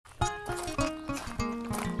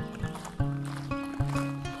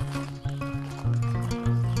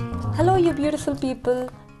Hello, you beautiful people.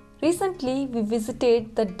 Recently, we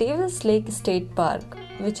visited the Davis Lake State Park,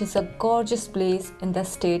 which is a gorgeous place in the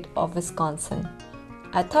state of Wisconsin.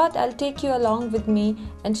 I thought I'll take you along with me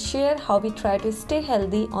and share how we try to stay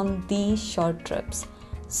healthy on these short trips.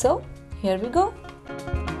 So, here we go.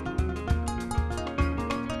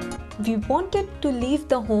 We wanted to leave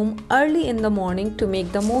the home early in the morning to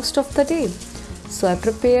make the most of the day, so I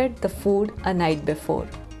prepared the food a night before.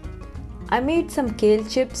 I made some kale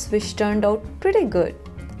chips which turned out pretty good.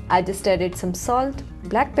 I just added some salt,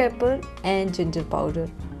 black pepper and ginger powder.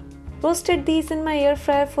 Roasted these in my air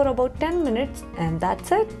fryer for about 10 minutes and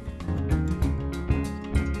that's it.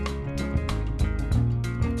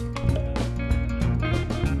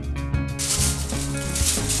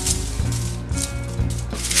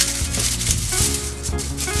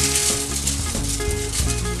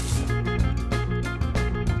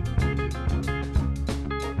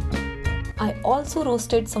 I also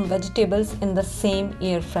roasted some vegetables in the same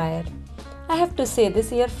air fryer. I have to say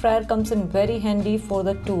this air fryer comes in very handy for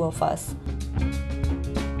the two of us.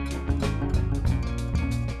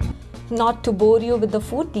 Not to bore you with the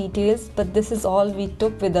food details, but this is all we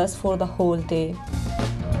took with us for the whole day.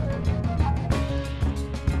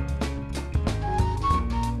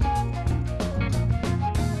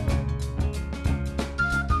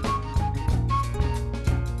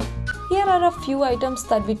 Here are a few items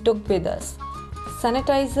that we took with us.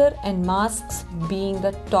 Sanitizer and masks being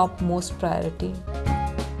the topmost priority.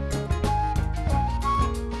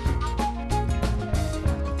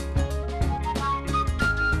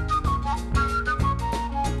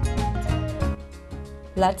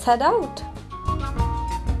 Let's head out.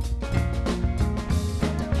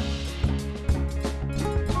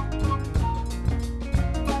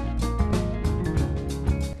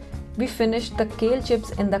 We finished the kale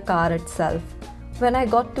chips in the car itself. When I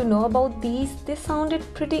got to know about these, they sounded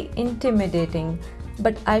pretty intimidating,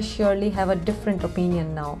 but I surely have a different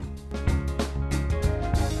opinion now.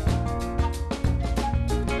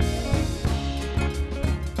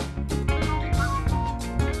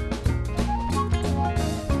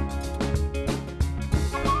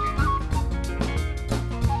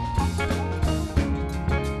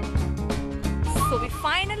 So we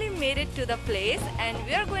finally made it to the place and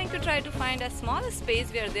we are going to try to find a small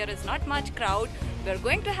space where there is not much crowd. We're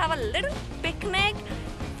going to have a little picnic,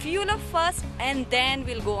 fuel up first, and then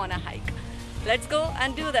we'll go on a hike. Let's go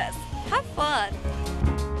and do this. Have fun!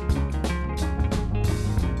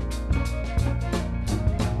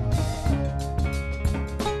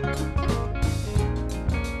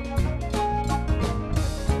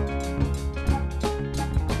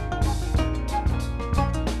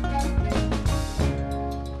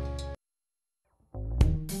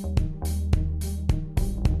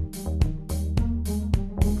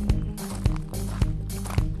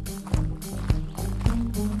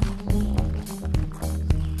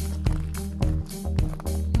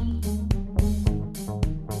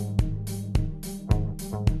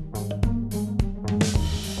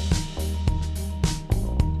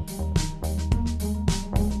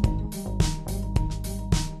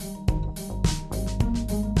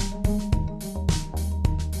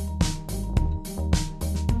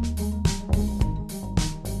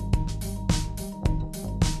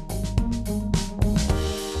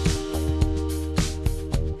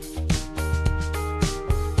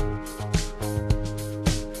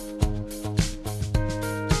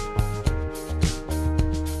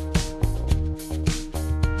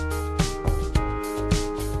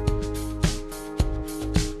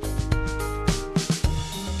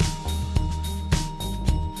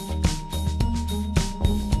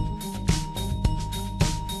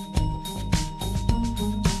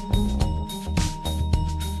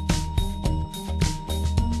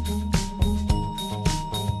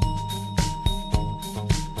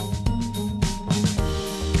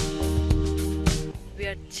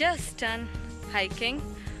 Just done hiking.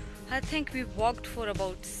 I think we walked for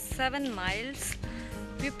about 7 miles.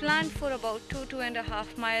 We planned for about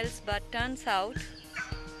 2.5 miles, but turns out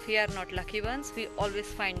we are not lucky ones. We always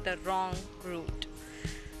find the wrong route.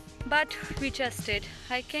 But we just did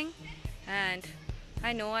hiking and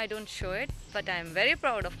I know I don't show it, but I'm very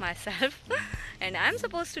proud of myself. And I'm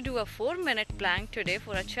supposed to do a 4-minute plank today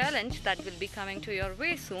for a challenge that will be coming to your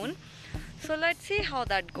way soon. So let's see how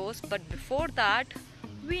that goes. But before that,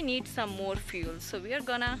 we need some more fuel, so we are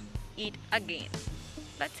gonna eat again.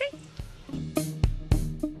 Let's see.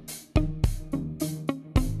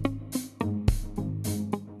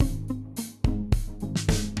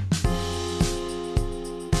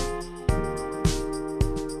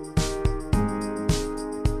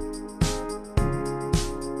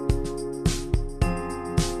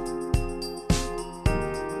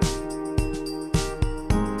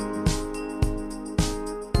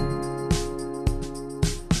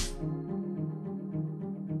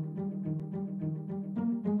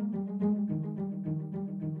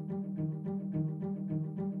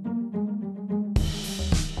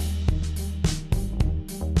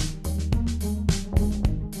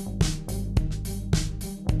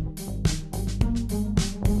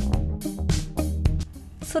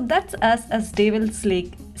 So that's us as Devil's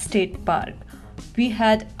Lake State Park. We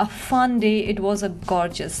had a fun day. It was a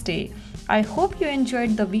gorgeous day. I hope you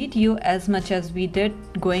enjoyed the video as much as we did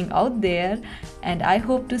going out there, and I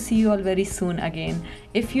hope to see you all very soon again.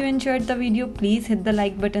 If you enjoyed the video, please hit the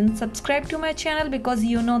like button, subscribe to my channel because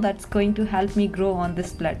you know that's going to help me grow on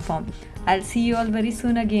this platform. I'll see you all very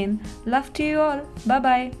soon again. Love to you all. Bye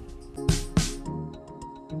bye.